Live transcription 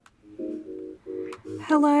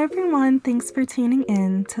Hello, everyone. Thanks for tuning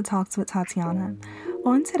in to Talks with Tatiana.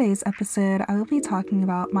 On today's episode, I will be talking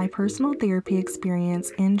about my personal therapy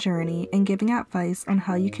experience and journey and giving advice on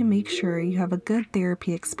how you can make sure you have a good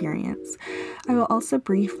therapy experience. I will also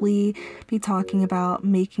briefly be talking about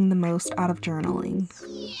making the most out of journaling.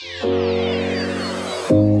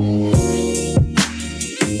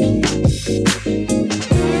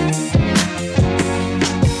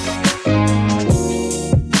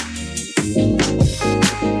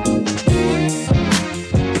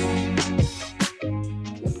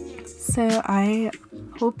 So I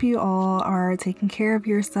hope you all are taking care of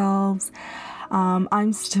yourselves.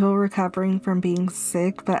 I'm still recovering from being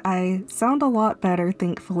sick, but I sound a lot better,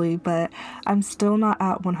 thankfully, but I'm still not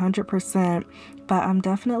at 100%, but I'm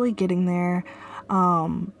definitely getting there.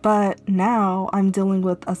 But now I'm dealing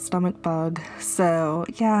with a stomach bug. So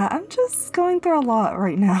yeah, I'm just going through a lot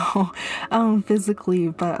right now, physically,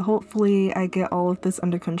 but hopefully I get all of this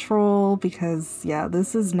under control because yeah,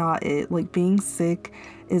 this is not it. Like being sick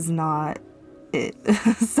is not it.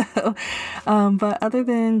 So, but other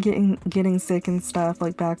than getting sick and stuff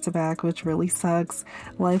like back to back, which really sucks,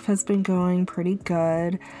 life has been going pretty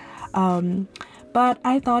good. But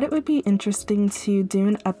I thought it would be interesting to do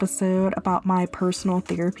an episode about my personal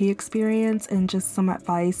therapy experience and just some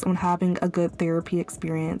advice on having a good therapy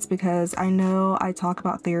experience, because I know I talk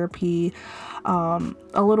about therapy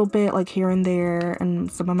a little bit like here and there in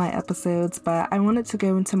some of my episodes, but I wanted to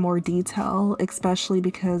go into more detail, especially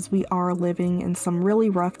because we are living in some really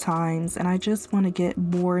rough times, and I just want to get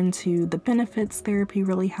more into the benefits therapy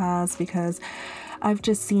really has, because I've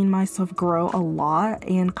just seen myself grow a lot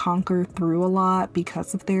and conquer through a lot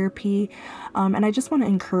because of therapy. And I just want to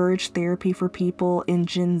encourage therapy for people in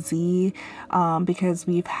Gen Z, because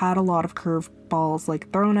we've had a lot of curveballs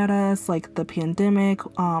like thrown at us, like the pandemic,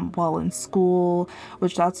 while in school,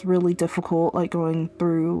 which that's really difficult, like going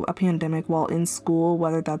through a pandemic while in school,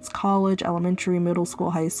 whether that's college, elementary, middle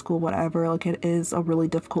school, high school, whatever, like it is a really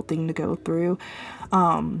difficult thing to go through.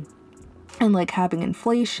 And like having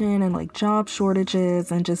inflation and like job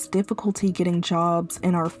shortages and just difficulty getting jobs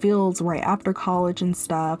in our fields right after college and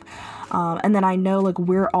stuff. And then I know like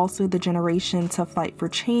we're also the generation to fight for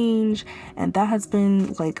change, and that has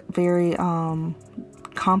been like very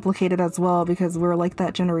complicated as well, because we're like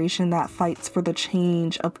that generation that fights for the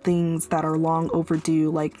change of things that are long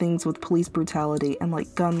overdue, like things with police brutality and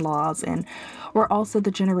like gun laws. And we're also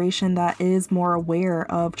the generation that is more aware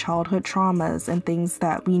of childhood traumas and things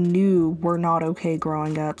that we knew were not okay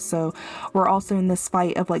growing up. So we're also in this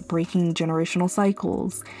fight of like breaking generational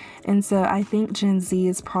cycles. And so I think Gen Z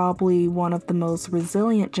is probably one of the most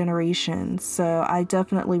resilient generations. So I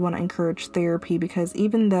definitely want to encourage therapy, because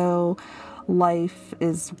even though life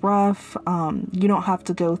is rough, you don't have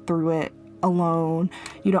to go through it alone.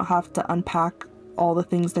 You don't have to unpack all the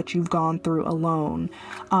things that you've gone through alone.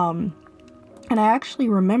 And I actually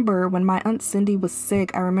remember when my Aunt Cindy was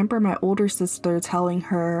sick, I remember my older sister telling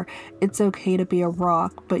her it's okay to be a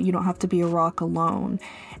rock, but you don't have to be a rock alone.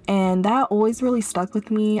 And that always really stuck with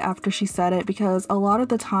me after she said it, because a lot of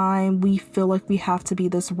the time we feel like we have to be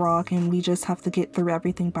this rock and we just have to get through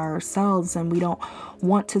everything by ourselves, and we don't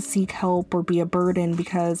want to seek help or be a burden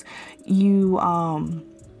because you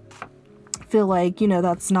feel like, you know,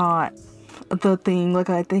 that's not the thing. Like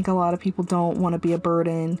I think a lot of people don't want to be a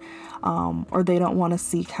burden, or they don't want to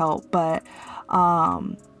seek help, but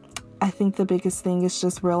I think the biggest thing is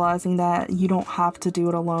just realizing that you don't have to do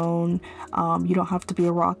it alone. You don't have to be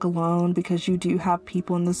a rock alone, because you do have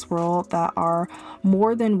people in this world that are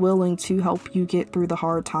more than willing to help you get through the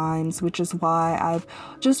hard times, which is why I've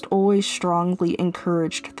just always strongly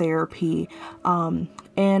encouraged therapy.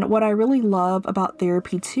 And what I really love about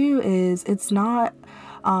therapy too is it's not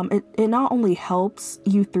it not only helps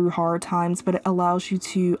you through hard times, but it allows you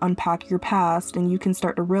to unpack your past, and you can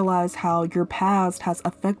start to realize how your past has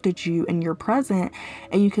affected you in your present,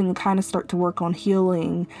 and you can kind of start to work on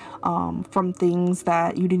healing from things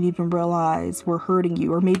that you didn't even realize were hurting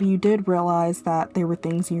you, or maybe you did realize that there were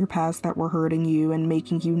things in your past that were hurting you and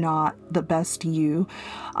making you not the best you,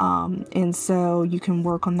 and so you can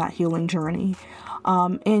work on that healing journey.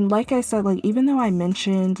 And like I said, like even though I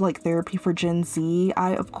mentioned like therapy for Gen Z,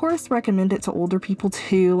 I of course recommend it to older people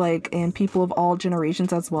too, like, and people of all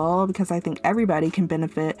generations as well, because I think everybody can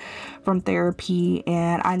benefit from therapy.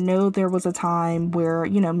 And I know there was a time where,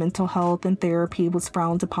 you know, mental health and therapy was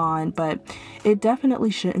frowned upon, but it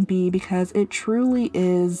definitely shouldn't be, because it truly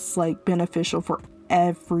is like beneficial for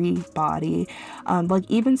everybody. Like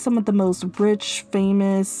even some of the most rich,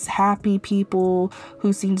 famous, happy people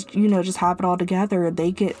who seem to, you know, just have it all together,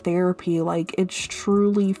 they get therapy. Like it's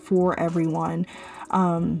truly for everyone.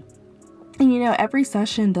 And every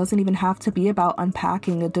session doesn't even have to be about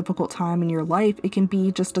unpacking a difficult time in your life. It can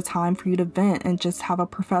be just a time for you to vent and just have a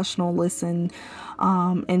professional listen,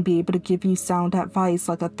 and be able to give you sound advice,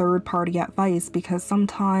 like a third party advice. Because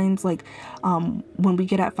sometimes, like, when we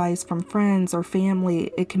get advice from friends or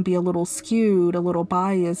family, it can be a little skewed, a little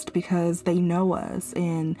biased because they know us.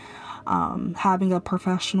 And having a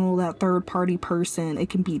professional, that third party person, it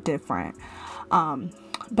can be different.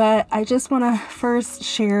 But I just want to first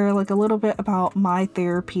share like a little bit about my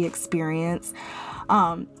therapy experience.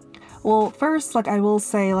 Well, first, like, I will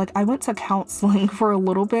say, like, I went to counseling for a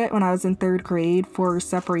little bit when I was in third grade for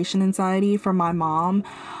separation anxiety from my mom,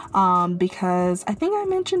 because I think I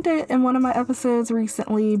mentioned it in one of my episodes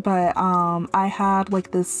recently, but I had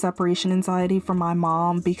like this separation anxiety from my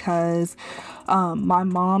mom because my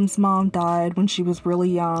mom's mom died when she was really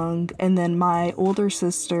young, and then my older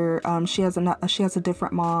sister, she has a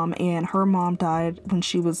different mom, and her mom died when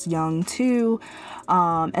she was young too.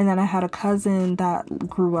 And then I had a cousin that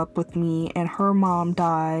grew up with me, and her mom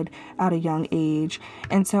died at a young age.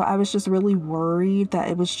 And so I was just really worried that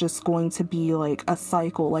it was just going to be like a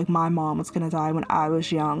cycle, like my mom was going to die when I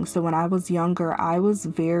was young. So when I was younger, I was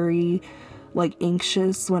very like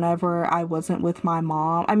anxious whenever I wasn't with my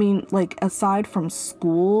mom. I mean, like, aside from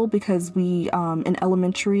school, because we in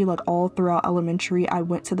elementary, like all throughout elementary, I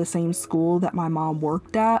went to the same school that my mom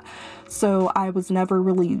worked at. So I was never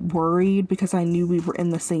really worried because I knew we were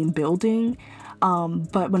in the same building.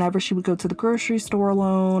 But whenever she would go to the grocery store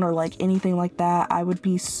alone or like anything like that, I would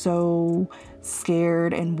be so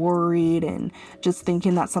scared and worried and just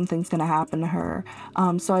thinking that something's going to happen to her.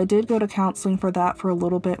 So I did go to counseling for that for a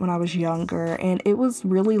little bit when I was younger, and it was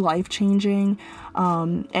really life-changing.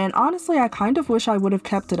 And honestly, I kind of wish I would have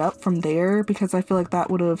kept it up from there because I feel like that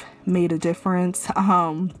would have made a difference.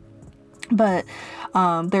 But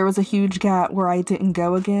there was a huge gap where I didn't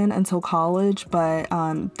go again until college, but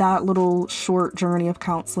that little short journey of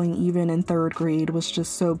counseling, even in third grade, was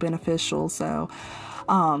just so beneficial. So,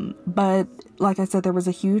 but like I said, there was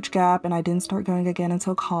a huge gap and I didn't start going again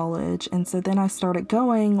until college. And so then I started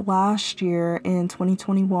going last year in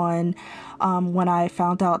 2021, when I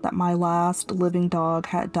found out that my last living dog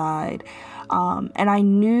had died. And I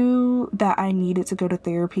knew that I needed to go to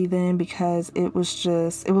therapy then because it was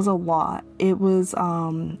a lot. It was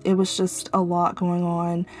just a lot going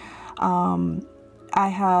on. I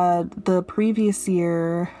had the previous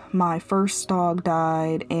year, my first dog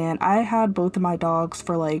died, and I had both of my dogs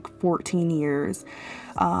for like 14 years.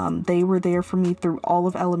 They were there for me through all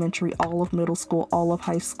of elementary, all of middle school, all of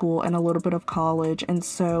high school, and a little bit of college. And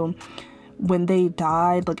so when they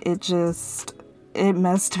died, like, it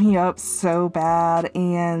messed me up so bad.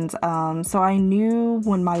 And so I knew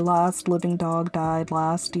when my last living dog died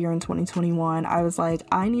last year in 2021, I was like,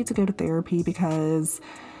 I need to go to therapy because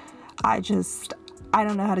I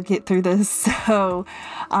don't know how to get through this. So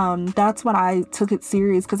that's when I took it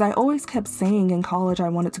serious, because I always kept saying in college I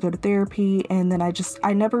wanted to go to therapy, and then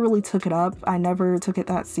I never really took it up. I never took it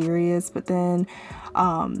that serious. But then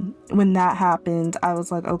when that happened, I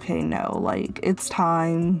was like, okay, no, like, it's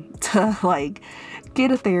time to like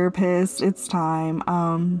get a therapist. It's time.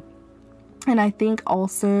 And I think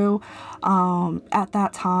also, at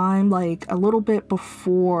that time, like a little bit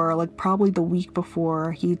before, like probably the week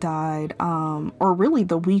before he died, or really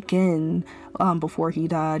the weekend, before he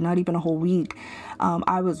died, not even a whole week,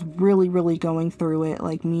 I was really, really going through it.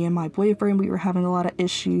 Like, me and my boyfriend, we were having a lot of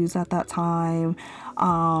issues at that time.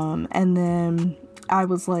 And then I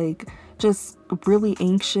was like, just really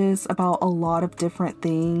anxious about a lot of different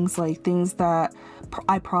things, like things that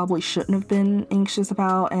I probably shouldn't have been anxious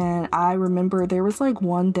about. And I remember there was like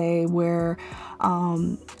one day where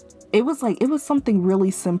it was something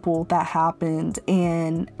really simple that happened,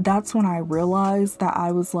 and that's when I realized that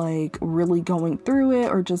I was like really going through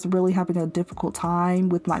it, or just really having a difficult time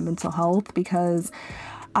with my mental health, because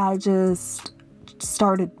I just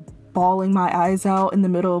started bawling my eyes out in the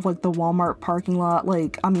middle of like the Walmart parking lot.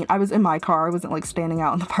 Like, I mean, I was in my car. I wasn't like standing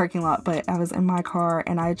out in the parking lot, but I was in my car,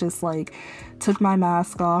 and I just like took my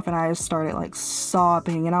mask off and I just started like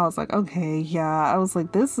sobbing. And I was like, okay, yeah. I was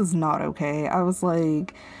like, this is not okay. I was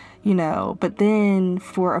like, but then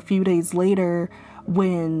for a few days later,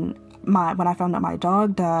 when I found out my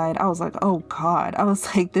dog died, I was like, oh God. I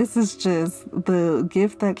was like, this is just the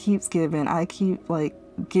gift that keeps giving. I keep like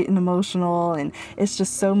getting emotional, and it's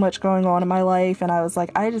just so much going on in my life. And I was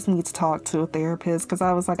like, I just need to talk to a therapist, because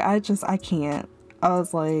I was like, I can't. I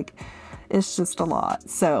was like, it's just a lot.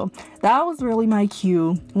 So that was really my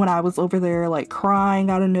cue when I was over there like crying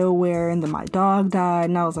out of nowhere, and then my dog died,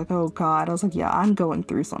 and I was like, oh God. I was like, yeah, I'm going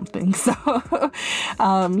through something. So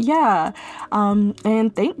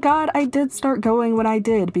and thank God I did start going when I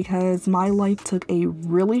did, because my life took a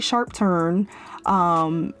really sharp turn.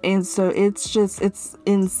 And so it's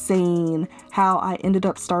insane how I ended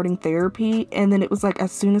up starting therapy. And then it was like,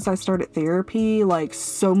 as soon as I started therapy, like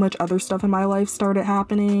so much other stuff in my life started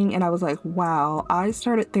happening. And I was like, wow, I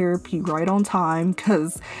started therapy right on time,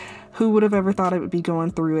 because who would have ever thought I would be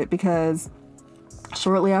going through it? Because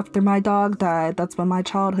shortly after my dog died, that's when my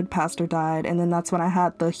childhood pastor died, and then that's when I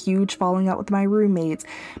had the huge falling out with my roommates.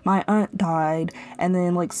 My aunt died, and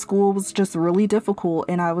then like school was just really difficult,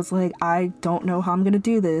 and I was like, I don't know how I'm gonna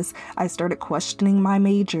do this. I started questioning my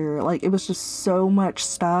major. Like, it was just so much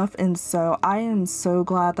stuff. And so I am so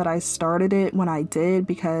glad that I started it when I did,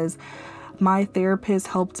 because my therapist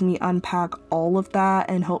helped me unpack all of that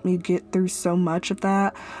and helped me get through so much of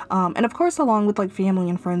that. And of course, along with like family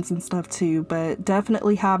and friends and stuff too, but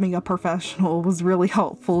definitely having a professional was really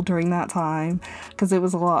helpful during that time, because it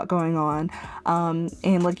was a lot going on.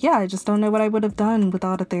 And like, yeah, I just don't know what I would have done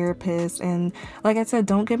without a therapist. And like I said,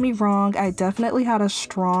 don't get me wrong, I definitely had a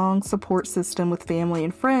strong support system with family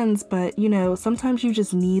and friends, but you know, sometimes you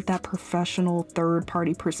just need that professional third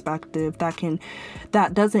party perspective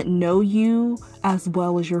that doesn't know you as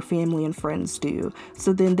well as your family and friends do.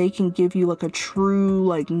 So then they can give you like a true,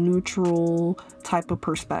 like neutral type of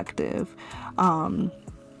perspective.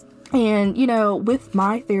 And, you know, with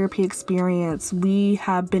my therapy experience, we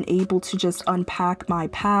have been able to just unpack my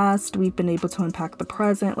past. We've been able to unpack the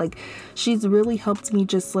present. Like, she's really helped me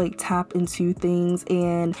just like tap into things.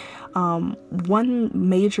 And one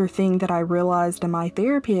major thing that I realized in my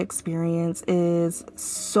therapy experience is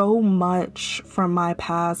so much from my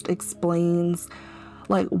past explains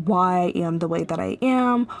like why I am the way that I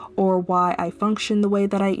am, or why I function the way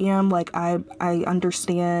that I am. Like I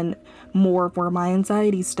understand more of where my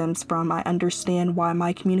anxiety stems from. I understand why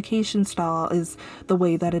my communication style is the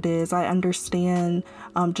way that it is. I understand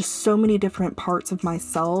just so many different parts of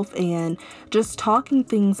myself, and just talking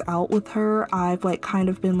things out with her, I've like kind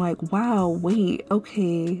of been like, wow, wait,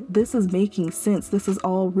 okay, this is making sense. This is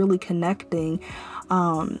all really connecting.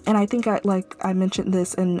 And I think I mentioned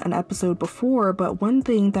this in an episode before, but one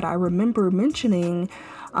thing that I remember mentioning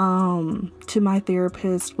to my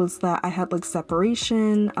therapist was that I had like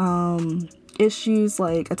separation issues,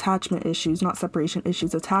 like attachment issues, not separation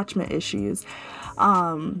issues, attachment issues,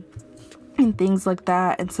 and things like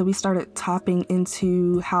that. And so we started tapping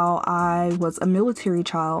into how I was a military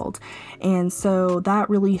child. And so that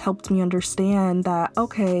really helped me understand that,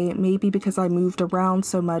 okay, maybe because I moved around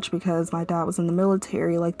so much because my dad was in the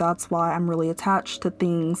military, like that's why I'm really attached to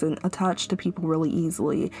things and attached to people really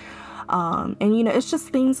easily. And you know, it's just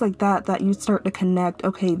things like that you start to connect.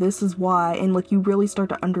 Okay, this is why. And like, you really start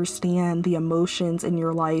to understand the emotions in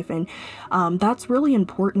your life. And that's really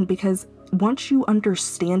important, because once you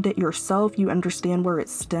understand it yourself, you understand where it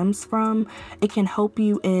stems from, it can help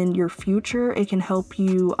you in your future. It can help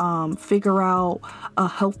you figure out a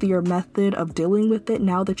healthier method of dealing with it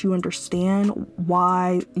now that you understand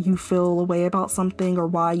why you feel a way about something or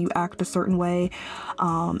why you act a certain way.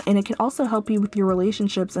 And it can also help you with your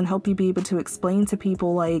relationships and help you be able to explain to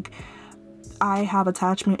people like, I have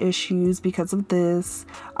attachment issues because of this.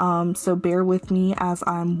 So bear with me as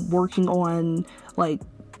I'm working on like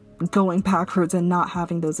going backwards and not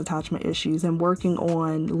having those attachment issues and working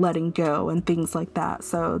on letting go and things like that.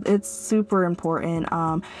 So it's super important.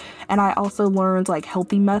 And I also learned like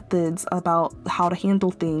healthy methods about how to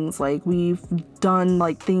handle things. Like we've done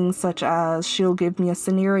like things such as she'll give me a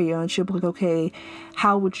scenario and she'll be like, okay,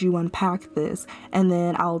 how would you unpack this? And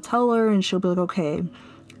then I'll tell her and she'll be like, okay,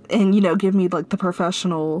 and you know, give me like the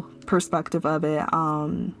professional perspective of it.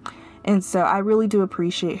 And so I really do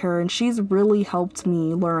appreciate her, and she's really helped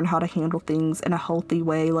me learn how to handle things in a healthy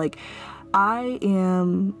way. Like, I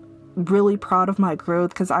am really proud of my growth,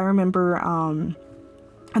 because I remember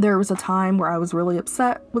there was a time where I was really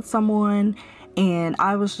upset with someone, and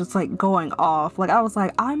I was just like going off. Like, I was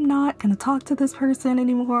like, I'm not gonna talk to this person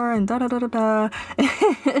anymore, and da da da da da.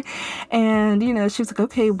 And you know, she was like,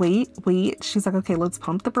 okay, wait. She's like, okay, let's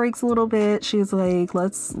pump the brakes a little bit. She was like,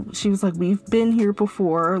 we've been here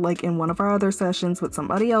before, like in one of our other sessions with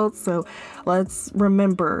somebody else. So let's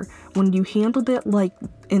remember, when you handled it like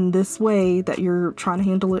in this way that you're trying to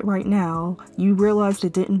handle it right now, you realized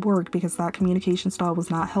it didn't work because that communication style was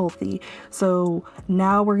not healthy. So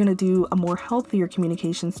now we're gonna do a more healthier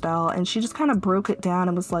communication style. And she just kind of broke it down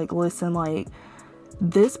and was like, listen, like,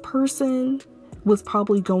 this person was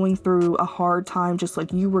probably going through a hard time, just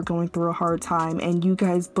like you were going through a hard time, and you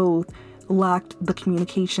guys both lacked the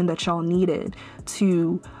communication that y'all needed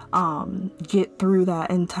to get through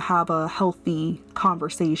that and to have a healthy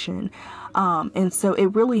conversation. And so it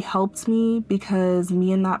really helped me, because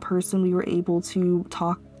me and that person, we were able to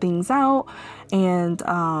talk things out and,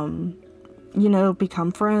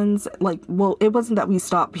 become friends. Like, well, it wasn't that we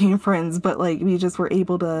stopped being friends, but like we just were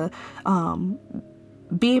able to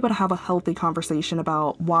be able to have a healthy conversation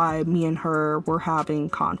about why me and her were having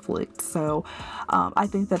conflict. So I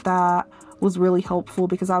think that was really helpful,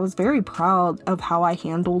 because I was very proud of how I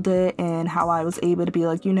handled it and how I was able to be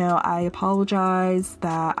like, I apologize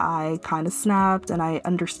that I kind of snapped, and I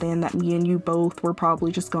understand that me and you both were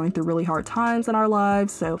probably just going through really hard times in our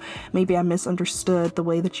lives. So maybe I misunderstood the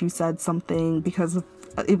way that you said something, because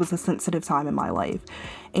it was a sensitive time in my life,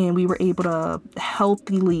 and we were able to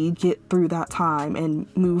healthily get through that time and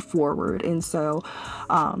move forward. And so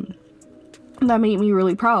that made me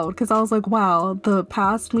really proud, because I was like, wow, the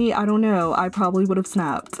past me, I don't know, I probably would have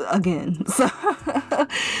snapped again. So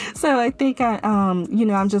I think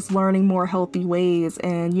I'm just learning more healthy ways.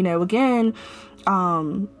 And, again,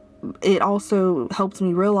 it also helped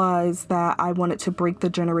me realize that I wanted to break the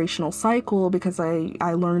generational cycle, because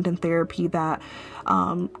I learned in therapy that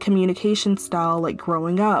communication style, like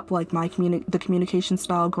growing up, like the communication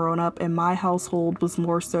style growing up in my household was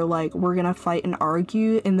more so like, we're gonna fight and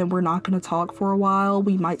argue, and then we're not gonna talk for a while.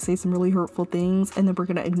 We might say some really hurtful things, and then we're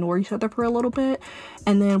gonna ignore each other for a little bit,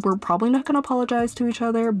 and then we're probably not gonna apologize to each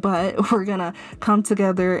other, but we're gonna come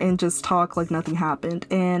together and just talk like nothing happened.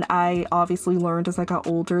 And I obviously learned as I got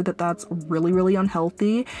older that that's really, really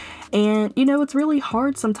unhealthy. And it's really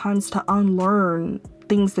hard sometimes to unlearn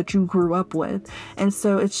things that you grew up with. And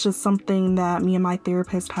so it's just something that me and my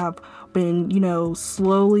therapist have been,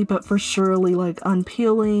 slowly but for surely, like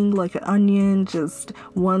unpeeling like an onion, just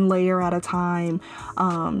one layer at a time,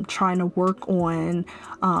 trying to work on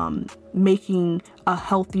making a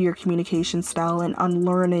healthier communication style and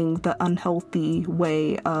unlearning the unhealthy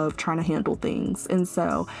way of trying to handle things. And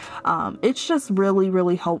so it's just really,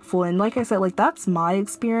 really helpful. And like I said, like that's my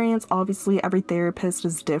experience. Obviously every therapist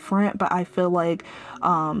is different, but I feel like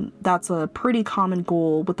that's a pretty common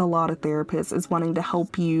goal with a lot of therapists, is wanting to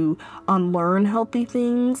help you unlearn healthy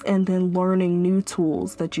things and then learning new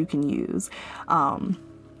tools that you can use.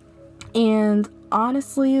 And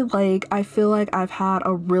honestly, like, I feel like I've had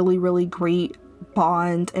a really, really great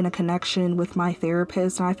bond and a connection with my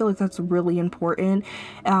therapist, and I feel like that's really important.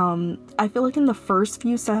 I feel like in the first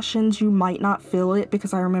few sessions you might not feel it,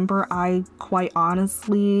 because I remember I quite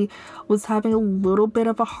honestly was having a little bit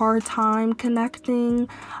of a hard time connecting,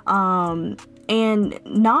 and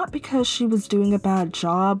not because she was doing a bad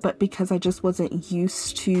job, but because I just wasn't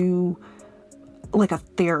used to like a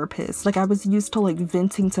therapist. Like I was used to like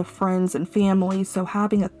venting to friends and family, so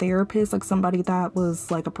having a therapist, like somebody that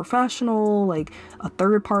was like a professional, like a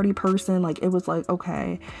third party person, like it was like,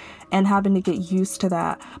 okay, and having to get used to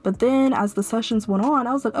that. But then as the sessions went on,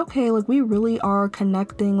 I was like, okay, like we really are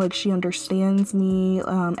connecting, like she understands me.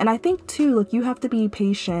 And I think too, like you have to be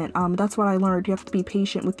patient. That's what I learned. You have to be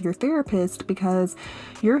patient with your therapist, because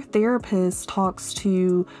your therapist talks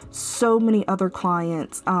to so many other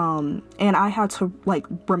clients. And I had to like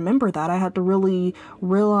remember that. I had to really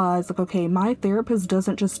realize like, okay, my therapist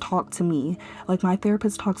doesn't just talk to me. Like my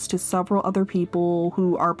therapist talks to several other people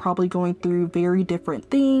who are probably going through very different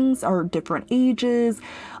things, or different ages,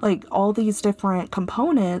 like all these different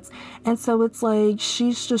components. And so it's like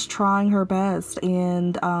she's just trying her best.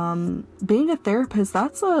 And being a therapist,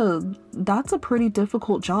 that's a pretty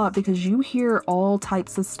difficult job, because you hear all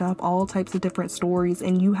types of stuff, all types of different stories,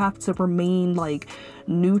 and you have to remain like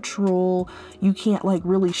neutral. You can't like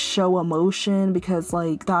really show emotion, because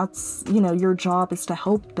like that's, your job is to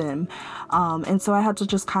help them. And so I had to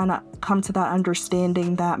just kind of come to that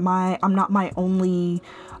understanding that I'm not my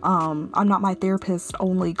therapist's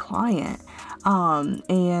only client.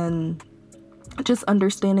 And just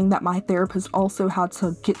understanding that my therapist also had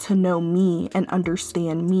to get to know me and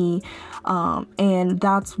understand me. And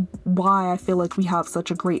that's why I feel like we have such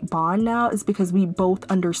a great bond now, is because we both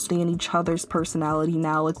understand each other's personality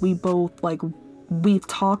now. Like we've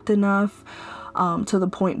talked enough to the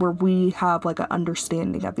point where we have like an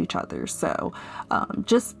understanding of each other. So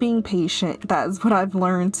just being patient, that's what I've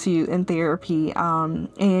learned too in therapy. And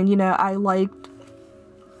I liked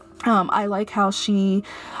I like how she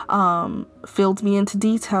filled me into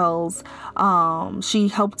details. She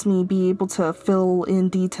helped me be able to fill in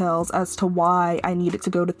details as to why I needed to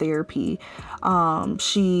go to therapy.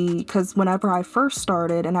 Because whenever I first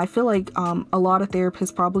started, and I feel like a lot of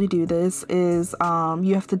therapists probably do this, is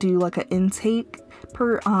you have to do like an intake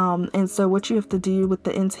and so what you have to do with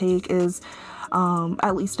the intake is,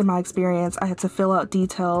 at least in my experience, I had to fill out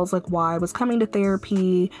details like why I was coming to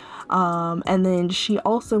therapy. And then she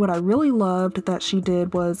also, what I really loved that she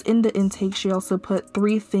did was in the intake, she also put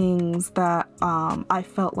 3 things that I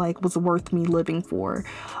felt like was worth me living for.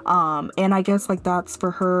 And I guess like that's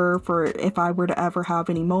for her, for if I were to ever have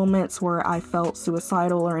any moments where I felt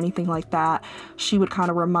suicidal or anything like that, she would kind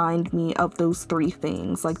of remind me of those 3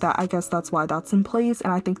 things like that. I guess that's why that's in place.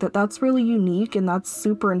 And I think that that's really unique and that's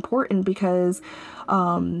super important because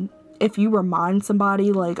if you remind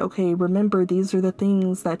somebody like, okay, remember these are the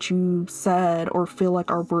things that you said or feel like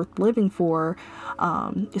are worth living for.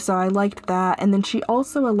 So I liked that. And then she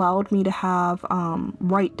also allowed me to have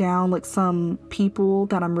write down like some people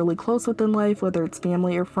that I'm really close with in life, whether it's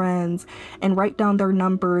family or friends, and write down their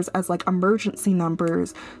numbers as like emergency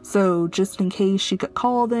numbers. So just in case she could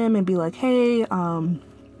call them and be like, hey,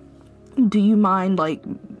 do you mind like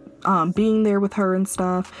being there with her and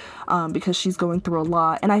stuff, because she's going through a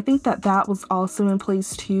lot. And I think that that was also in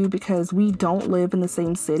place too, because we don't live in the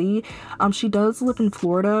same city. She does live in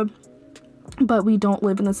Florida, but we don't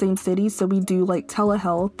live in the same city. So we do like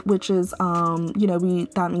telehealth, which is,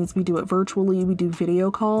 that means we do it virtually. We do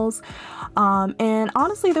video calls. And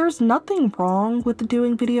honestly, there's nothing wrong with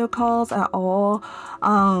doing video calls at all.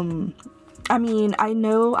 I mean, I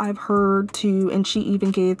know I've heard too, and she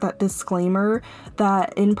even gave that disclaimer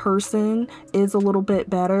that in person is a little bit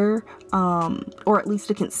better, or at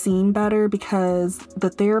least it can seem better because the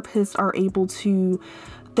therapists are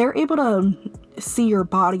they're able to see your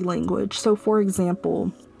body language. So for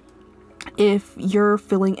example, if you're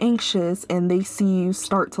feeling anxious and they see you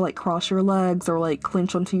start to like cross your legs or like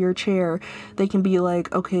clench onto your chair, they can be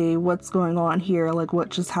like, okay, what's going on here? Like what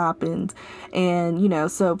just happened? And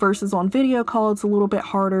so versus on video call, it's a little bit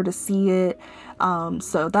harder to see it.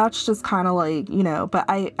 So that's just kind of like, but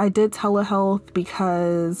I did telehealth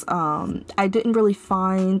because I didn't really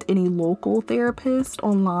find any local therapist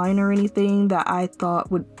online or anything that I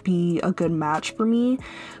thought would be a good match for me.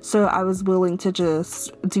 So I was willing to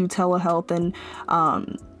just do telehealth, and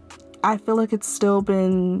I feel like it's still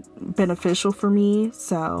been beneficial for me.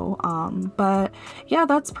 So, but yeah,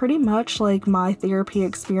 that's pretty much like my therapy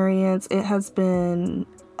experience. It has been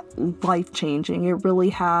life-changing. It really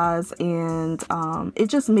has. And it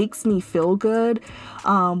just makes me feel good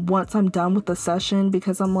once I'm done with the session,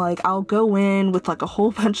 because I'm like, I'll go in with like a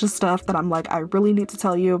whole bunch of stuff that I'm like, I really need to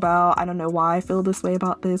tell you about. I don't know why I feel this way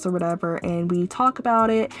about this or whatever. And we talk about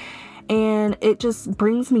it. And it just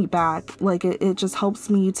brings me back. Like it just helps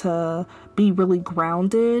me to be really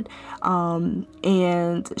grounded.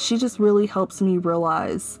 And she just really helps me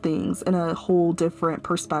realize things in a whole different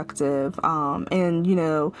perspective.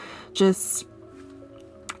 And, just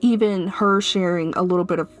even her sharing a little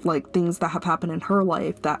bit of like things that have happened in her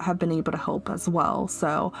life that have been able to help as well.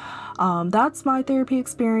 So that's my therapy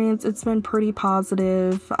experience. It's been pretty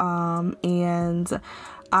positive. And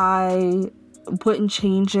I wouldn't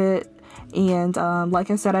change it. And like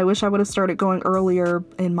I said, I wish I would have started going earlier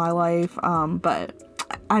in my life, but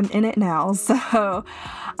I'm in it now. So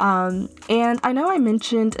and I know I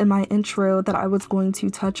mentioned in my intro that I was going to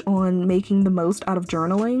touch on making the most out of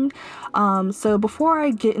journaling. So before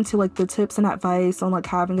I get into like the tips and advice on like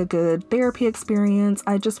having a good therapy experience,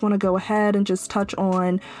 I just want to go ahead and just touch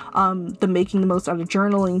on the making the most out of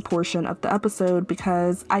journaling portion of the episode,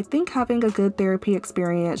 because I think having a good therapy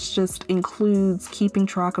experience just includes keeping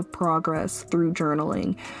track of progress through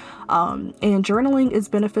journaling. And journaling is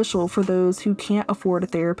beneficial for those who can't afford a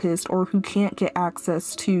therapist or who can't get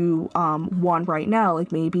access to one right now.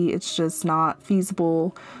 Like maybe it's just not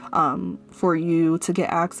feasible for you to get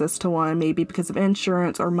access to one, maybe because of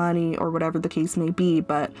insurance or money or whatever the case may be.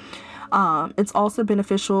 But it's also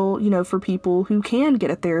beneficial, for people who can get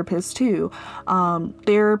a therapist too.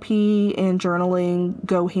 Therapy and journaling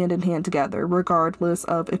go hand in hand together, regardless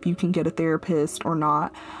of if you can get a therapist or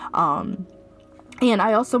not. And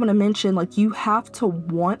I also want to mention, like, you have to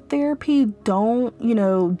want therapy. Don't,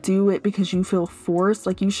 do it because you feel forced.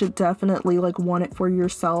 Like, you should definitely, like, want it for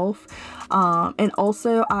yourself. And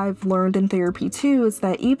also, I've learned in therapy, too, is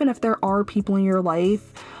that even if there are people in your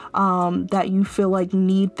life that you feel like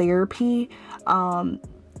need therapy,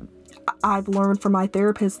 I've learned from my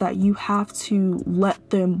therapist that you have to let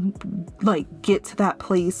them like get to that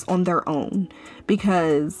place on their own,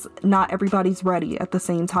 because not everybody's ready at the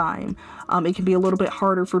same time. It can be a little bit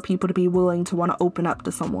harder for people to be willing to want to open up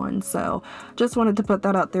to someone. So just wanted to put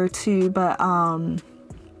that out there too. But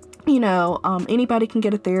anybody can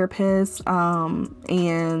get a therapist,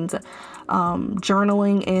 and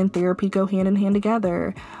journaling and therapy go hand in hand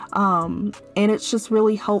together. And it's just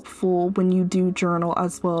really helpful when you do journal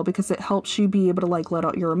as well, because it helps you be able to like let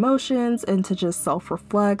out your emotions and to just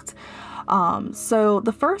self-reflect. So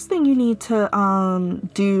the first thing you need to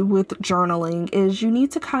do with journaling is you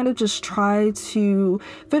need to kind of just try to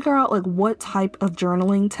figure out like what type of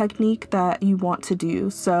journaling technique that you want to do.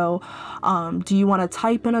 So do you want to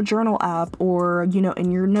type in a journal app, or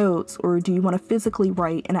in your notes, or do you want to physically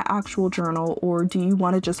write in an actual journal, or do you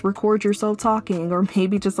want to just record yourself talking, or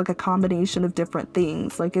maybe just like a combination of different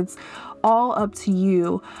things? Like, it's all up to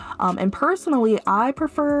you. And personally, I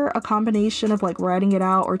prefer a combination of like writing it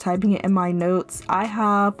out or typing it in my notes. I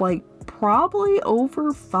have like probably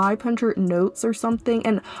over 500 notes or something,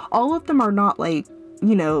 and all of them are not like,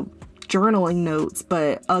 journaling notes,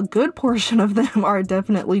 but a good portion of them are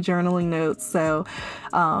definitely journaling notes. So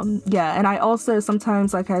and I also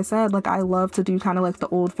sometimes, like I said, like I love to do kind of like the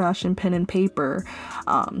old-fashioned pen and paper.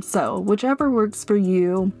 So whichever works for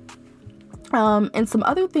you. And some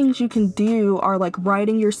other things you can do are like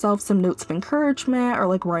writing yourself some notes of encouragement, or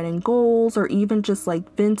like writing goals, or even just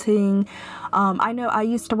like venting. I know I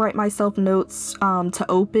used to write myself notes to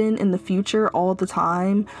open in the future all the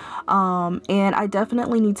time. And I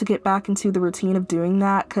definitely need to get back into the routine of doing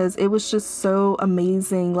that, because it was just so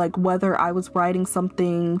amazing. Like, whether I was writing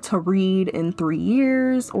something to read in 3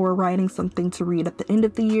 years, or writing something to read at the end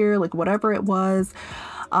of the year, like whatever it was.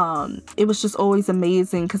 It was just always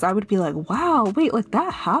amazing, because I would be like, wow, wait, like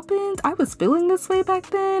that happened? I was feeling this way back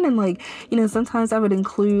then? And like, sometimes I would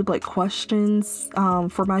include like questions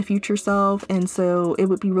for my future self, and so it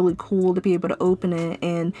would be really cool to be able to open it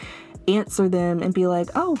and answer them and be like,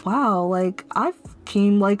 oh wow, like I've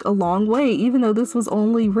came like a long way, even though this was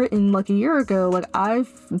only written like a year ago. Like, I've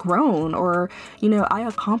grown, or I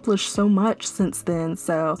accomplished so much since then.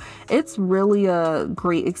 So it's really a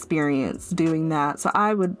great experience doing that. So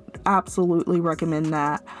I would absolutely recommend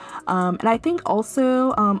that. And I think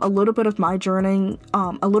also a little bit of my journaling,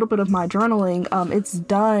 it's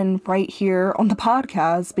done right here on the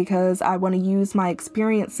podcast, because I want to use my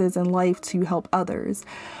experiences in life to help others.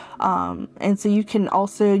 And so you can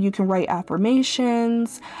write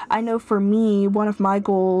affirmations. I know for me, one of my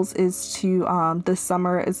goals is to, this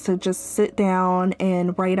summer, is to just sit down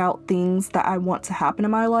and write out things that I want to happen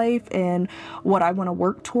in my life and what I want to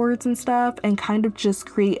work towards and stuff, and kind of just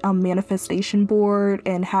create a manifestation board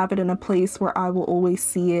and have it in a place where I will always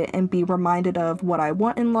see it and be reminded of what I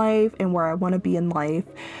want in life and where I want to be in life.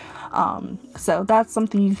 So that's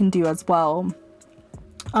something you can do as well.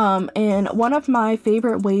 And one of my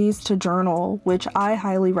favorite ways to journal, which I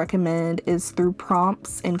highly recommend, is through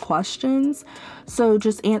prompts and questions. So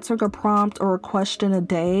just answering a prompt or a question a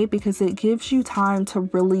day, because it gives you time to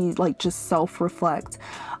really like just self-reflect.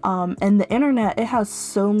 And the internet, it has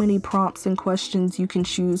so many prompts and questions you can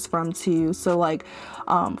choose from too. So like,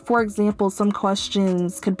 for example, some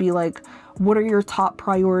questions could be like, what are your top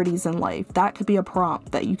priorities in life? That could be a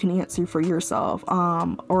prompt that you can answer for yourself.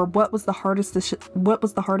 Or what was the hardest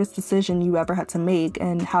decision you ever had to make,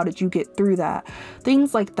 and how did you get through that?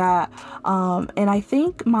 Things like that. And I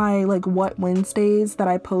think my like What Wednesdays that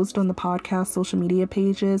I post on the podcast social media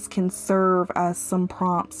pages can serve as some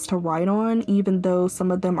prompts to write on, even though some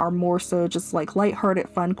of them are more so just like lighthearted,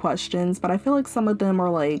 fun questions. But I feel like some of them are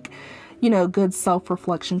like, good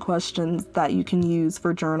self-reflection questions that you can use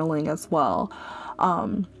for journaling as well.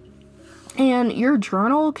 And your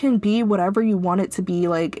journal can be whatever you want it to be.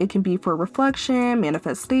 Like, it can be for reflection,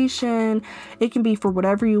 manifestation. It can be for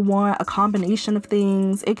whatever you want, a combination of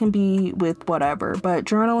things. It can be with whatever. But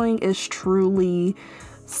journaling is truly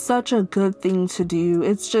such a good thing to do.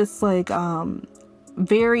 It's just like,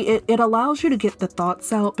 it allows you to get the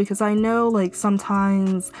thoughts out, because I know like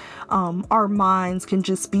sometimes our minds can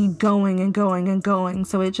just be going and going and going,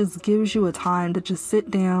 so it just gives you a time to just sit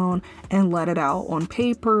down and let it out on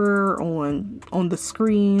paper, on the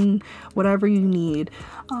screen, whatever you need.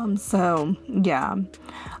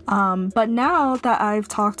 But now that I've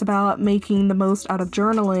talked about making the most out of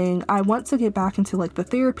journaling, I want to get back into like the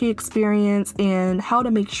therapy experience and how to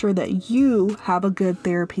make sure that you have a good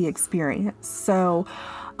therapy experience. So,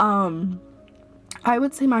 I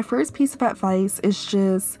would say my first piece of advice is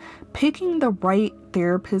just picking the right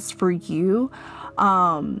therapist for you.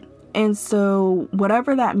 And so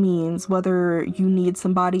whatever that means, whether you need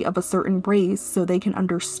somebody of a certain race so they can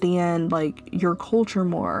understand like your culture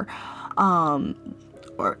more,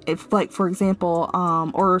 or if like for example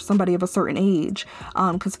or somebody of a certain age,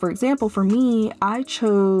 because for example for me, I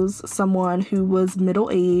chose someone who was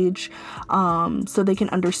middle age, so they can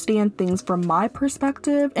understand things from my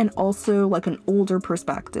perspective and also like an older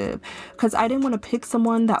perspective, because I didn't want to pick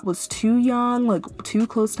someone that was too young, like too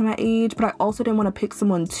close to my age, but I also didn't want to pick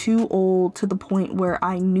someone too old to the point where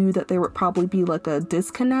I knew that there would probably be like a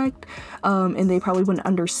disconnect, and they probably wouldn't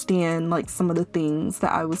understand like some of the things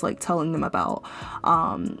that I was like telling them about.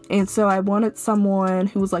 And so I wanted someone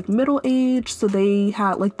who was like middle age, so they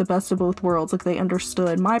had like the best of both worlds, like they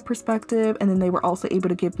understood my perspective and then they were also able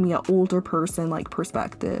to give me an older person like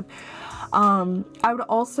perspective. I would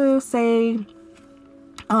also say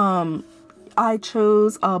I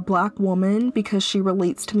chose a Black woman because she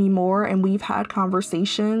relates to me more, and we've had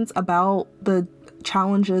conversations about the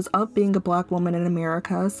challenges of being a Black woman in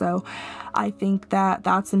America. So I think that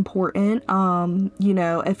that's important. You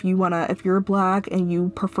know, if you're Black and you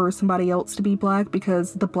prefer somebody else to be Black,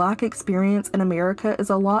 because the Black experience in America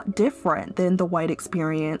is a lot different than the white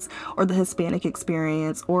experience or the Hispanic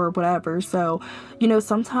experience or whatever. So, you know,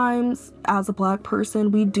 sometimes as a Black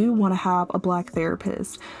person, we do want to have a Black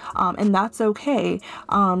therapist. And that's okay.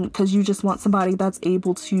 Because you just want somebody that's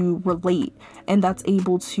able to relate and that's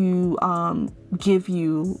able to, give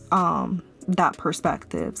you, that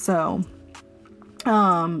perspective. So,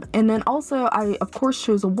 and then also I of course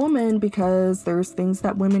chose a woman because there's things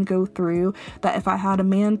that women go through that if I had a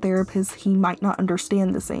man therapist, he might not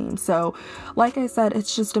understand the same. So like I said,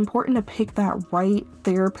 it's just important to pick that right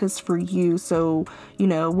therapist for you. So, you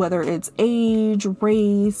know, whether it's age,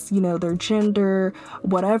 race, you know, their gender,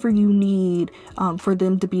 whatever you need, for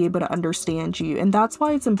them to be able to understand you. And that's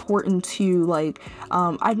why it's important to like,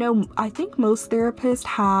 I think most therapists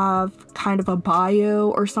have kind of a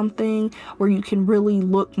bio or something where you can really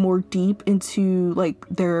look more deep into like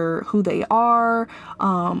who they are,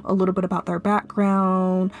 a little bit about their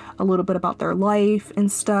background, a little bit about their life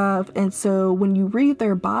and stuff. And so when you read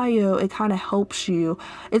their bio, it kind of helps you.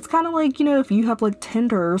 It's kind of like, you know, if you have like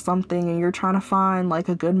Tinder or something and you're trying to find like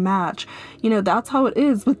a good match, you know, that's how it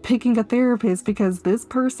is with picking a therapist, because this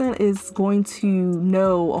person is going to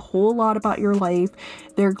know a whole lot about your life.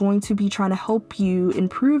 They're going to be trying to help you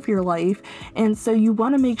improve your life. And so you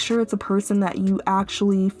want to make sure it's a person that you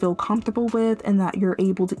actually feel comfortable with and that you're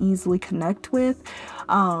able to easily connect with.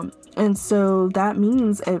 And so that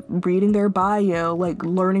means reading their bio, like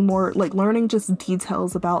learning more, like learning just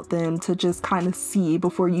details about them to just kind of see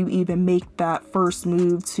before you even make that first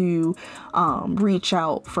move to reach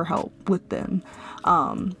out for help with them.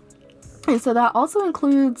 And so that also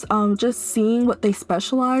includes just seeing what they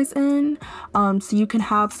specialize in, so you can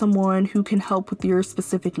have someone who can help with your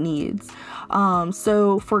specific needs.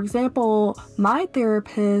 So for example, my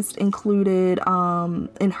therapist included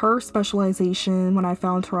in her specialization, when I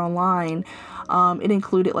found her online, it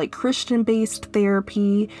included like Christian-based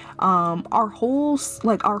therapy. Our whole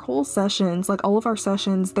sessions, like all of our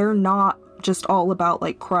sessions, they're not just all about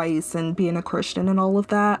like Christ and being a Christian and all of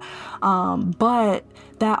that. But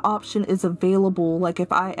that option is available. Like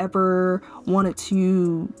if I ever wanted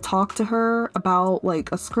to talk to her about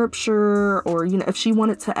like a scripture, or, you know, if she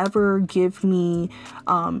wanted to ever give me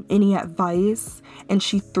any advice and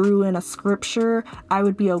she threw in a scripture, I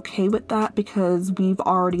would be okay with that, because we've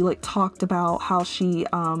already like talked about how she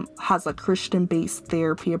has a Christian-based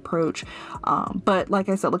therapy approach. But like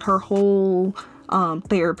I said, like her whole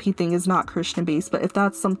therapy thing is not Christian based. But if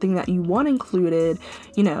that's something that you want included,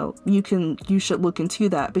 you know, you should look into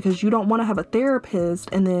that, because you don't want to have a therapist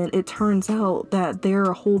and then it turns out that they're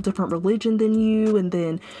a whole different religion than you, and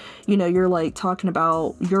then, you know, you're like talking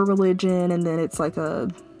about your religion and then it's like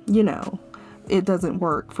it doesn't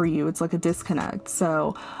work for you. It's like a disconnect.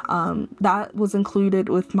 So that was included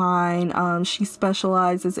with mine. She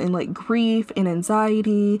specializes in like grief and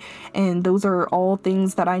anxiety, and those are all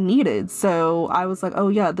things that I needed. So I was like, oh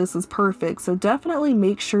yeah, this is perfect. So definitely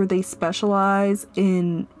make sure they specialize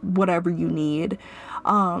in whatever you need.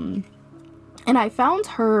 And I found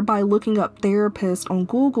her by looking up therapists on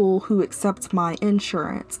Google who accept my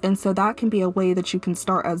insurance. And so that can be a way that you can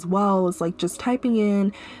start as well, as like just typing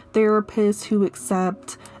in therapists who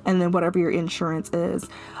accept and then whatever your insurance is.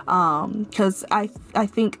 Because I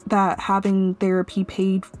think that having therapy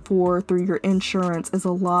paid for through your insurance is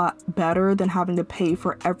a lot better than having to pay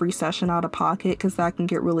for every session out of pocket, because that can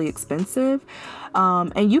get really expensive.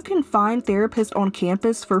 And you can find therapists on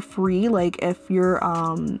campus for free, like if you're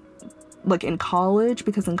like in college,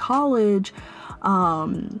 because in college,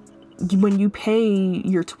 when you pay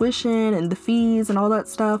your tuition and the fees and all that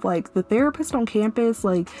stuff, like the therapist on campus,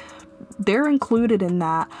 like they're included in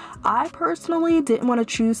that. I personally didn't want to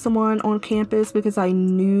choose someone on campus because I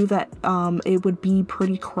knew that it would be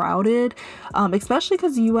pretty crowded, especially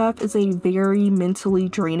because UF is a very mentally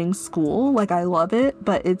draining school. Like, I love it,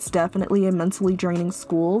 but it's definitely a mentally draining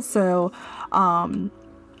school. So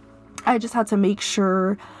I just had to make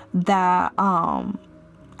sure that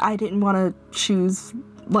I didn't want to choose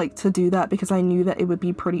like to do that because I knew that it would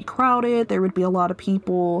be pretty crowded. There would be a lot of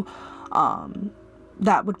people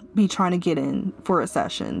that would be trying to get in for a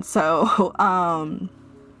session. So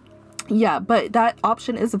yeah, but that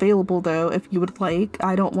option is available though if you would like.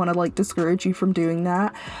 I don't want to like discourage you from doing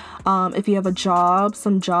that. If you have a job,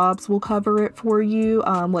 some jobs will cover it for you,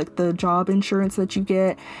 like the job insurance that you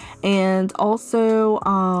get, and also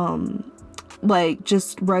like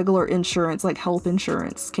just regular insurance, like health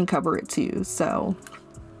insurance can cover it too. So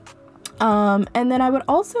and then I would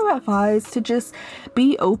also advise to just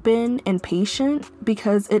be open and patient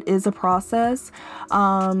because it is a process.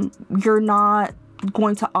 You're not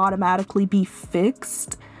going to automatically be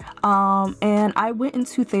fixed. And I went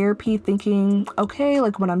into therapy thinking, okay,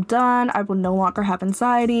 like when I'm done, I will no longer have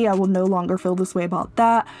anxiety. I will no longer feel this way about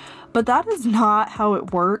that. But that is not how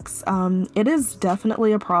it works. It is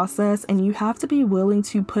definitely a process, and you have to be willing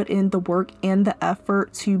to put in the work and the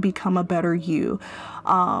effort to become a better you.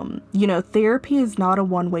 You know, therapy is not a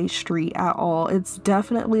one-way street at all. It's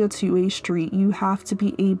definitely a two-way street. You have to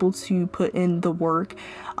be able to put in the work.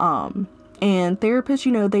 And therapists,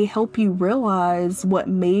 you know, they help you realize what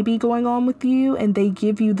may be going on with you, and they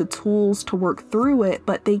give you the tools to work through it,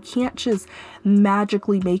 but they can't just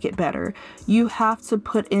magically make it better. You have to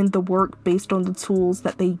put in the work based on the tools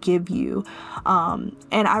that they give you. And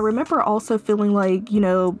I remember also feeling like, you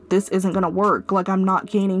know, this isn't going to work. Like, I'm not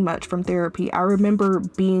gaining much from therapy. I remember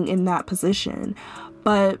being in that position,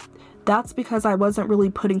 but that's because I wasn't really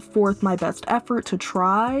putting forth my best effort to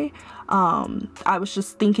try. I was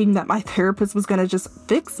just thinking that my therapist was going to just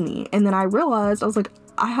fix me. And then I realized, I was like,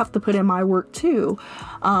 I have to put in my work too.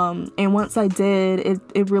 And once I did,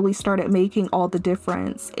 it really started making all the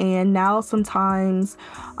difference. And now sometimes,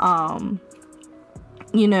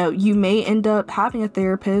 you know, you may end up having a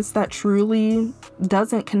therapist that truly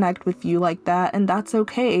doesn't connect with you like that. And that's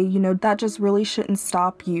okay. You know, that just really shouldn't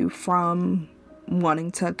stop you from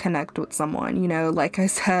wanting to connect with someone. You know, like I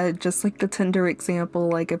said, just like the Tinder example,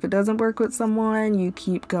 like if it doesn't work with someone, you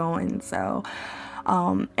keep going. So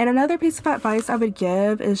and another piece of advice I would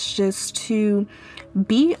give is just to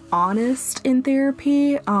be honest in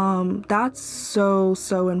therapy. That's so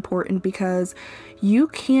important because you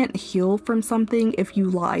can't heal from something if you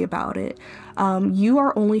lie about it. You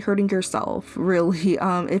are only hurting yourself, really.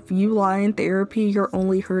 If you lie in therapy, you're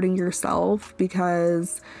only hurting yourself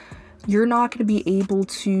because you're not going to be able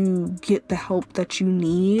to get the help that you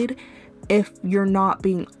need if you're not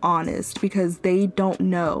being honest because they don't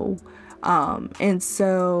know. And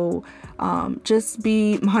so just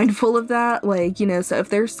be mindful of that. Like, you know, so if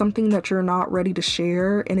there's something that you're not ready to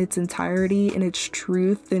share in its entirety, in its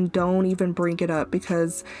truth, then don't even bring it up,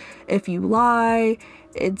 because if you lie,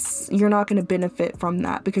 you're not going to benefit from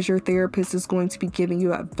that because your therapist is going to be giving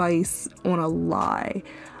you advice on a lie.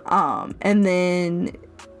 And then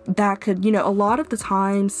that could, you know, a lot of the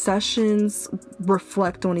time sessions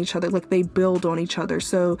reflect on each other, like they build on each other.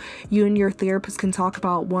 So you and your therapist can talk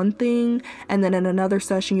about one thing, and then in another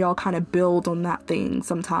session y'all kind of build on that thing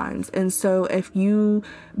sometimes. And so if you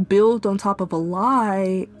build on top of a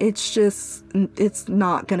lie, it's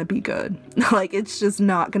not gonna be good. Like, it's just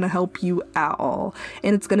not gonna help you at all,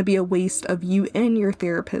 and it's gonna be a waste of you and your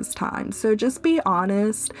therapist's time. So just be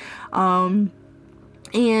honest.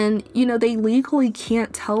 And, you know, they legally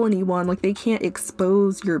can't tell anyone, like they can't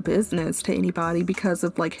expose your business to anybody because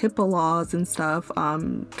of like HIPAA laws and stuff,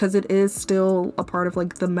 because it is still a part of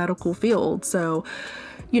like the medical field. So,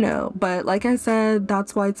 you know, but like I said,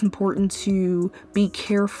 that's why it's important to be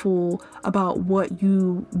careful about what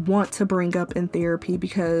you want to bring up in therapy,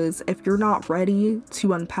 because if you're not ready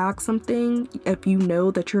to unpack something, if you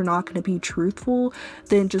know that you're not going to be truthful,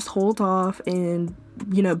 then just hold off and,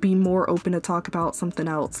 you know, be more open to talk about something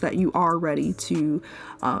else that you are ready to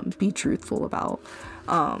be truthful about.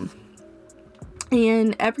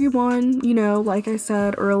 And everyone, you know, like I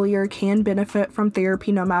said earlier, can benefit from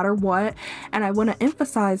therapy no matter what. And I want to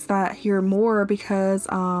emphasize that here more because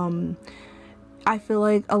I feel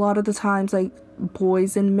like a lot of the times, like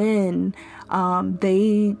boys and men,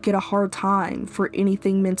 they get a hard time for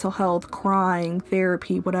anything mental health, crying,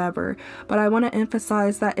 therapy, whatever. But I want to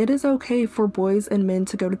emphasize that it is okay for boys and men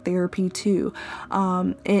to go to therapy too.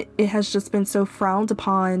 It has just been so frowned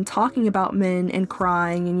upon talking about men and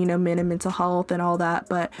crying and, men and mental health and all that.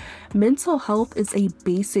 But mental health is a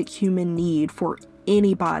basic human need for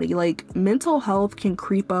anybody. Like, mental health can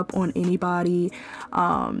creep up on anybody.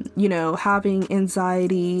 Having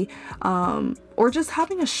anxiety, or just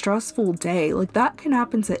having a stressful day, like that can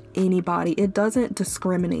happen to anybody. It doesn't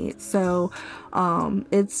discriminate. So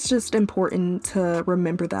it's just important to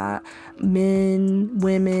remember that men,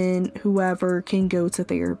 women, whoever can go to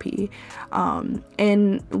therapy.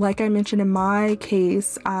 And like I mentioned, in my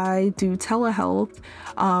case, I do telehealth.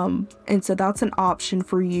 And so that's an option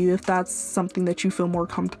for you if that's something that you feel more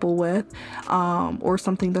comfortable with, or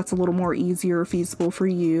something that's a little more easier or feasible for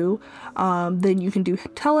you. Then you can do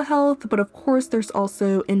telehealth. But of course, there's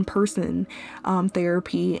also in-person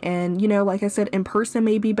therapy. And, like I said, in-person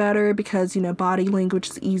may be better because, body language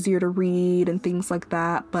is easier to read and things like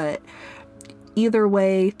that. But either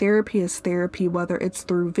way, therapy is therapy, whether it's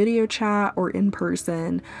through video chat or in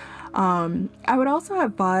person. I would also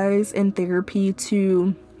advise in therapy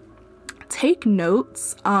to take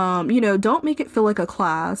notes. Don't make it feel like a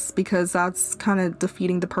class, because that's kind of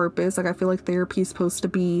defeating the purpose. Like, I feel like therapy is supposed to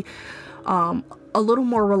be a little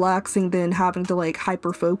more relaxing than having to like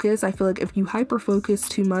hyper focus. I feel like if you hyper focus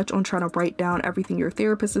too much on trying to write down everything your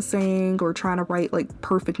therapist is saying or trying to write like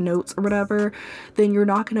perfect notes or whatever, then you're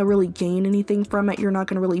not going to really gain anything from it. You're not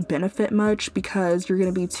going to really benefit much because you're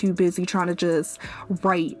going to be too busy trying to just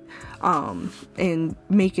write and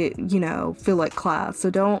make it, feel like class. So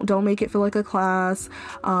don't make it feel like a class.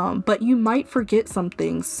 But you might forget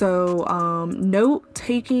something. So note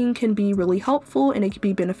taking can be really helpful, and it can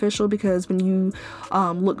be beneficial because when you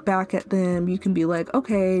look back at them, you can be like,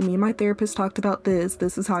 okay, me and my therapist talked about this.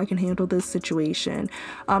 This is how I can handle this situation.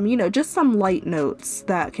 Just some light notes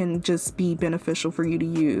that can just be beneficial for you to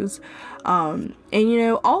use.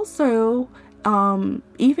 Also,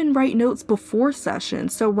 even write notes before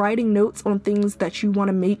sessions. So writing notes on things that you want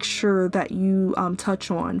to make sure that you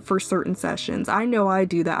touch on for certain sessions. I know I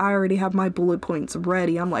do that. I already have my bullet points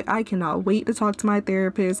ready. I'm like, I cannot wait to talk to my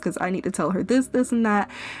therapist because I need to tell her this, and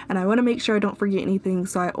that, and I want to make sure I don't forget anything.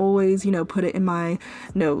 So I always, put it in my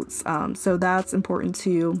notes. So that's important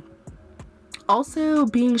too. Also,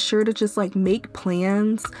 being sure to just like make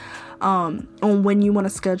plans on when you want to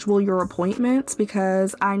schedule your appointments,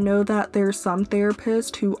 because I know that there's some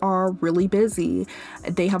therapists who are really busy.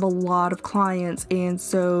 They have a lot of clients, and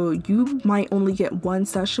so you might only get one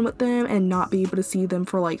session with them and not be able to see them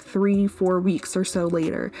for like 3-4 weeks or so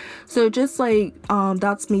later. So just like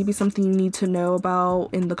that's maybe something you need to know about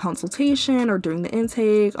in the consultation or during the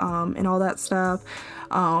intake and all that stuff.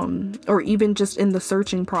 Or even just in the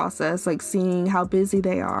searching process, like seeing how busy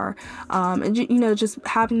they are, and just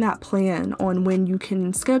having that plan on when you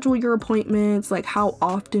can schedule your appointments, like how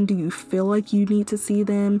often do you feel like you need to see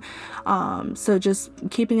them. So just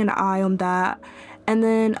keeping an eye on that. And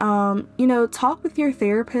then, talk with your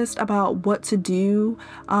therapist about what to do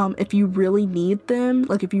if you really need them,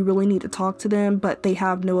 like if you really need to talk to them, but they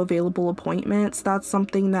have no available appointments. That's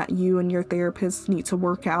something that you and your therapist need to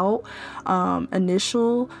work out at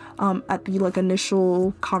the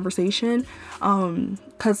initial conversation.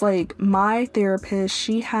 Because like my therapist,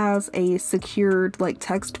 she has a secured like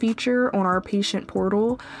text feature on our patient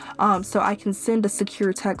portal. So I can send a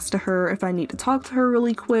secure text to her if I need to talk to her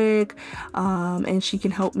really quick. And she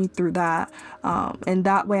can help me through that. And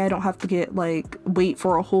that way I don't have to wait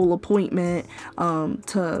for a whole appointment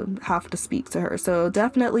to have to speak to her. So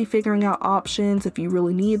definitely figuring out options if you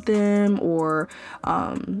really need them, or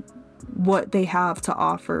what they have to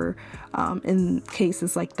offer in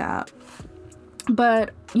cases like that. But,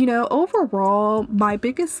 overall, my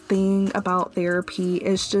biggest thing about therapy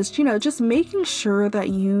is just making sure that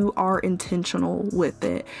you are intentional with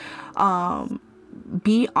it.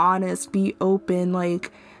 Be honest, be open,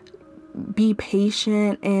 be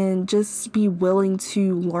patient, and just be willing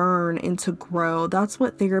to learn and to grow. That's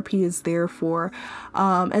what therapy is there for.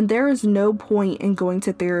 And there is no point in going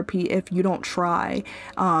to therapy if you don't try,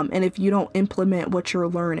 and if you don't implement what you're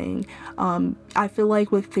learning. I feel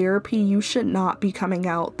like with therapy, you should not be coming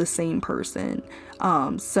out the same person.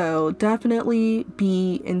 So definitely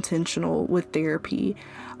be intentional with therapy.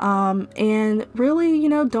 And really,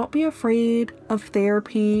 don't be afraid of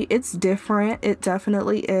therapy. It's different. It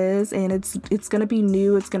definitely is. And it's going to be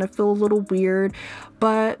new. It's going to feel a little weird,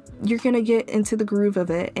 but you're going to get into the groove of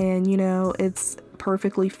it. And, it's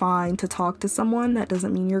perfectly fine to talk to someone. That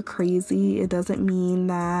doesn't mean you're crazy. It doesn't mean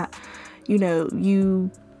that,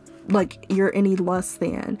 you like you're any less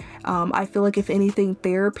than. I feel like if anything,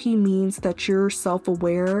 therapy means that you're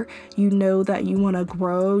self-aware. You know that you want to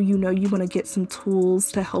grow. You know you want to get some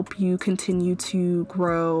tools to help you continue to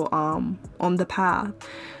grow on the path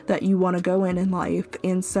that you want to go in life.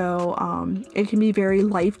 And so it can be very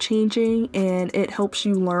life-changing, and it helps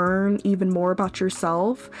you learn even more about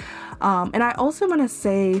yourself. And I also want to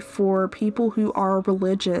say, for people who are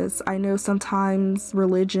religious, I know sometimes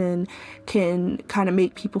religion can kind of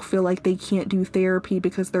make people feel like they can't do therapy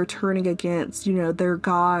because they're turning against, you know, their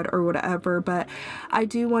God or whatever. But I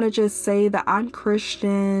do want to just say that I'm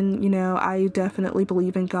Christian. You know, I definitely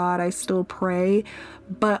believe in God. I still pray.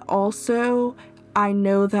 But also, I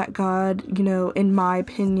know that God, you know, in my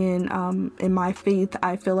opinion, in my faith,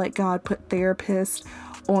 I feel like God put therapists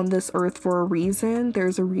on this earth for a reason.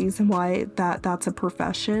 There's a reason why that's a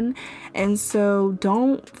profession. And so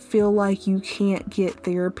don't feel like you can't get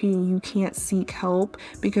therapy and you can't seek help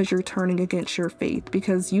because you're turning against your faith,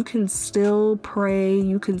 because you can still pray,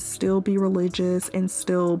 you can still be religious and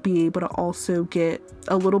still be able to also get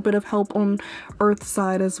a little bit of help on earth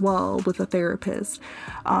side as well with a therapist.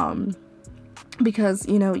 Because,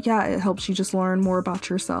 you know, yeah, it helps you just learn more about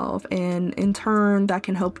yourself, and in turn that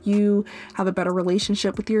can help you have a better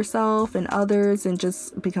relationship with yourself and others, and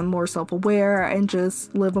just become more self-aware and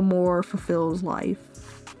just live a more fulfilled life.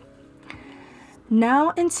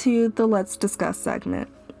 Now into the Let's Discuss segment.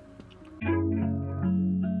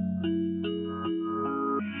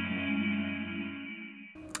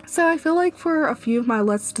 So I feel like for a few of my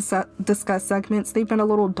Let's Discuss segments, they've been a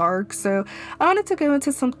little dark. So I wanted to go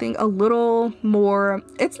into something a little more,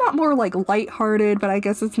 it's not more like lighthearted, but I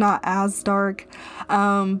guess it's not as dark.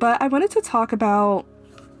 But I wanted to talk about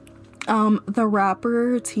the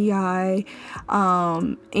rapper T.I.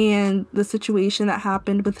 And the situation that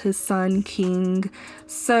happened with his son King.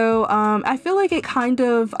 So I feel like it kind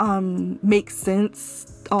of makes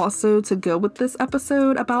sense also to go with this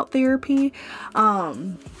episode about therapy.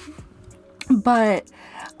 But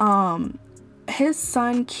his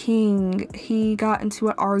son King, he got into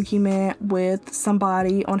an argument with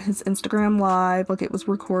somebody on his Instagram live, like it was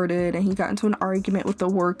recorded, and he got into an argument with a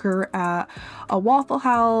worker at a Waffle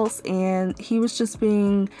House, and he was just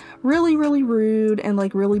being really, really rude and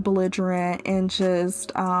like really belligerent, and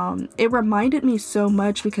just it reminded me so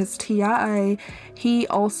much because T.I., he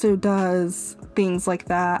also does things like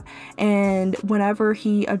that. And whenever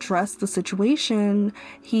he addressed the situation,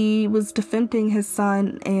 he was defending his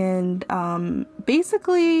son, and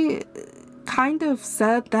basically kind of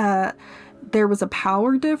said that there was a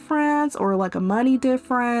power difference or like a money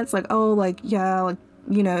difference, like, oh, like, yeah, like,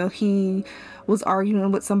 you know, he was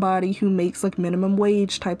arguing with somebody who makes like minimum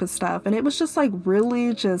wage type of stuff. And it was just like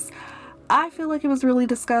really just, I feel like it was really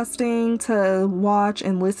disgusting to watch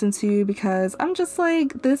and listen to, because I'm just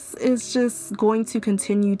like, this is just going to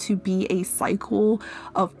continue to be a cycle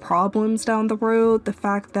of problems down the road. The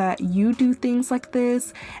fact that you do things like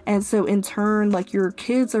this, and so in turn, like, your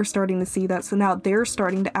kids are starting to see that, so now they're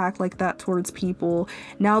starting to act like that towards people.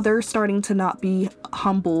 Now they're starting to not be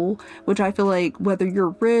humble, which I feel like whether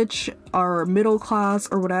you're rich or middle class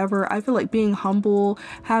or whatever, I feel like being humble,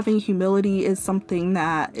 having humility is something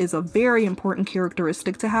that is a very important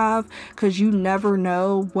characteristic to have, because you never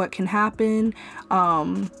know what can happen.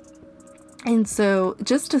 And so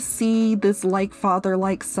just to see this like father,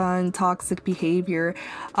 like son toxic behavior,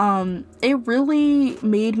 it really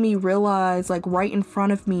made me realize, like right in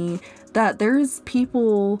front of me, that there's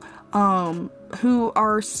people who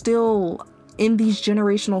are still in these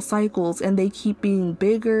generational cycles, and they keep being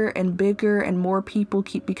bigger and bigger, and more people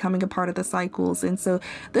keep becoming a part of the cycles. And so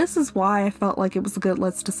this is why I felt like it was a good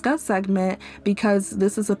Let's Discuss segment, because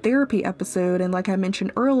this is a therapy episode. And like I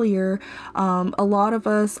mentioned earlier, a lot of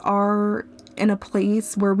us are in a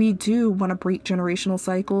place where we do want to break generational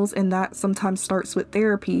cycles, and that sometimes starts with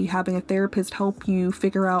therapy, having a therapist help you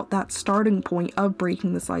figure out that starting point of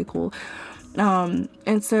breaking the cycle.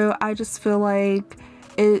 And so I just feel like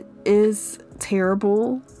it is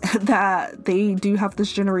terrible that they do have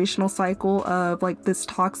this generational cycle of like this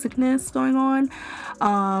toxicness going on.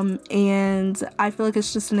 And I feel like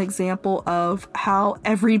it's just an example of how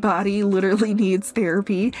everybody literally needs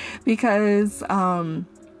therapy, because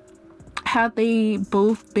had they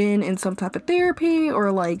both been in some type of therapy,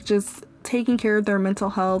 or like just taking care of their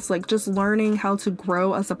mental health, like just learning how to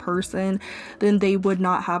grow as a person, then they would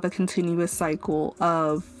not have a continuous cycle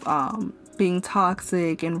of being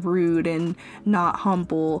toxic and rude and not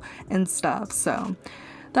humble and stuff. So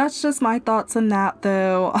that's just my thoughts on that,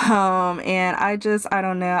 though. And I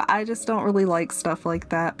don't know, I just don't really like stuff like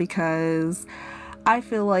that, because I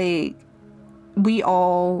feel like we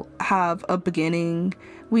all have a beginning,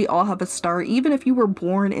 we all have a start. Even if you were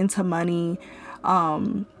born into money,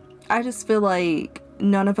 I just feel like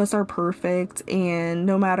none of us are perfect, and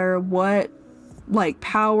no matter what like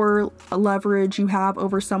power leverage you have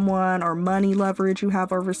over someone or money leverage you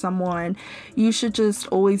have over someone, you should just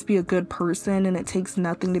always be a good person, and it takes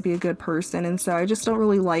nothing to be a good person. And so I just don't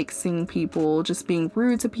really like seeing people just being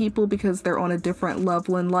rude to people because they're on a different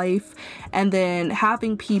level in life, and then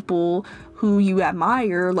having people who you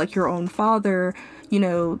admire, like your own father, you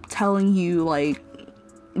know, telling you like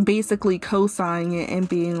basically co-signing it and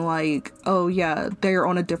being like, oh yeah, they're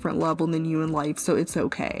on a different level than you in life, so it's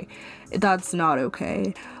okay. That's not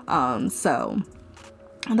okay. So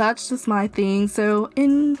that's just my thing. So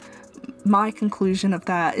in my conclusion of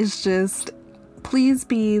that is just, please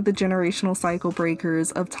be the generational cycle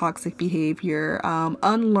breakers of toxic behavior.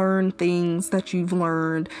 Unlearn things that you've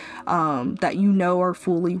learned that you know are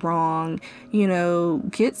fully wrong. You know,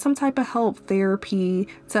 get some type of help, therapy,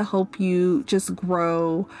 to help you just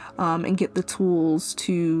grow and get the tools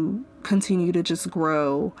to continue to just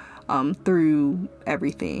grow through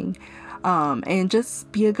everything. And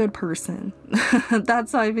just be a good person.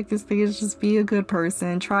 That's my biggest thing, is just be a good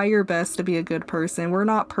person. Try your best to be a good person. We're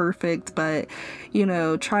not perfect, but, you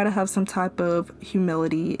know, try to have some type of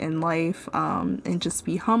humility in life, and just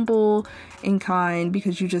be humble and kind,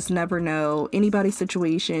 because you just never know anybody's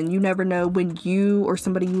situation. You never know when you or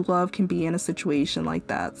somebody you love can be in a situation like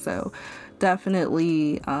that. So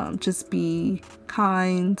definitely just be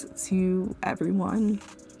kind to everyone.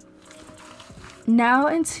 Now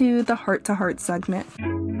into the heart-to-heart segment.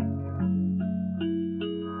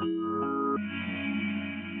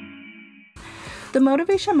 The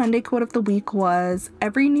Motivation Monday quote of the week was,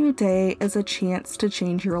 "Every new day is a chance to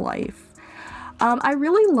change your life." I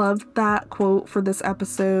really loved that quote for this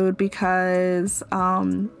episode because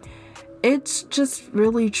it's just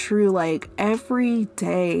really true. Like, every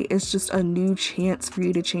day is just a new chance for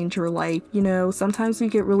you to change your life. You know, sometimes we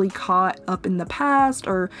get really caught up in the past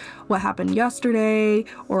or what happened yesterday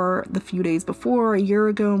or the few days before, a year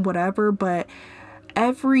ago, and whatever, but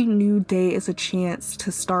every new day is a chance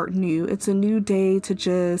to start new. It's a new day to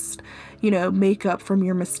just, you know, make up from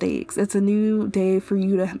your mistakes. It's a new day for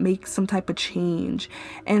you to make some type of change.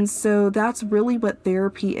 And so that's really what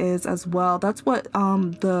therapy is as well. That's what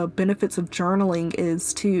the benefits of journaling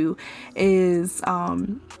is too, is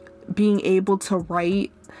being able to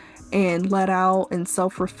write and let out and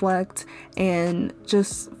self-reflect and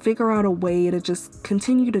just figure out a way to just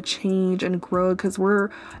continue to change and grow, because we're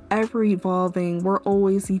ever evolving, we're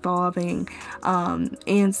always evolving,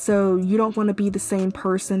 and so you don't want to be the same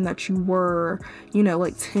person that you were, you know,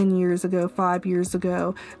 like 10 years ago, 5 years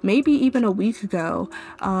ago, maybe even a week ago,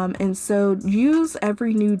 and so use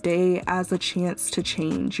every new day as a chance to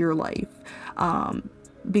change your life,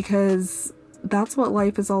 because that's what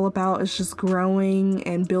life is all about, is just growing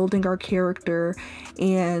and building our character.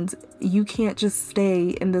 And you can't just stay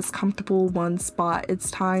in this comfortable one spot. It's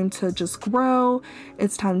time to just grow.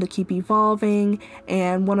 It's time to keep evolving.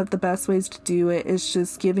 And one of the best ways to do it is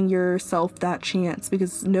just giving yourself that chance,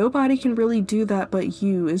 because nobody can really do that but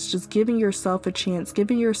you. It's just giving yourself a chance,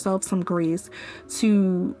 giving yourself some grace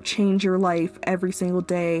to change your life every single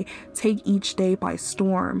day. Take each day by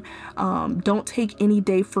storm. Don't take any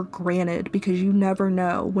day for granted, because you never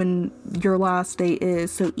know when your last day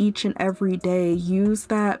is. So each and every day, use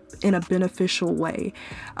that in a beneficial way,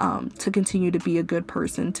 to continue to be a good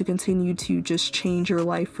person, to continue to just change your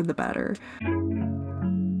life for the better.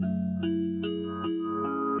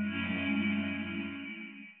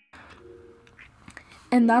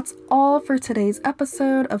 And that's all for today's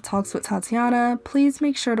episode of Talks with Tatiana. Please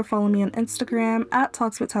make sure to follow me on Instagram at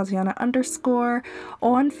 @TalksWithTatiana_,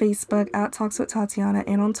 on Facebook at Talks with Tatiana,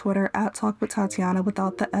 and on Twitter at Talk with Tatiana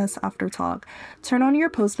without the S after talk. Turn on your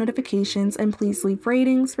post notifications, and please leave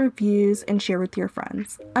ratings, reviews, and share with your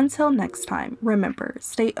friends. Until next time, remember,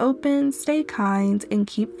 stay open, stay kind, and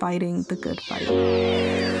keep fighting the good fight.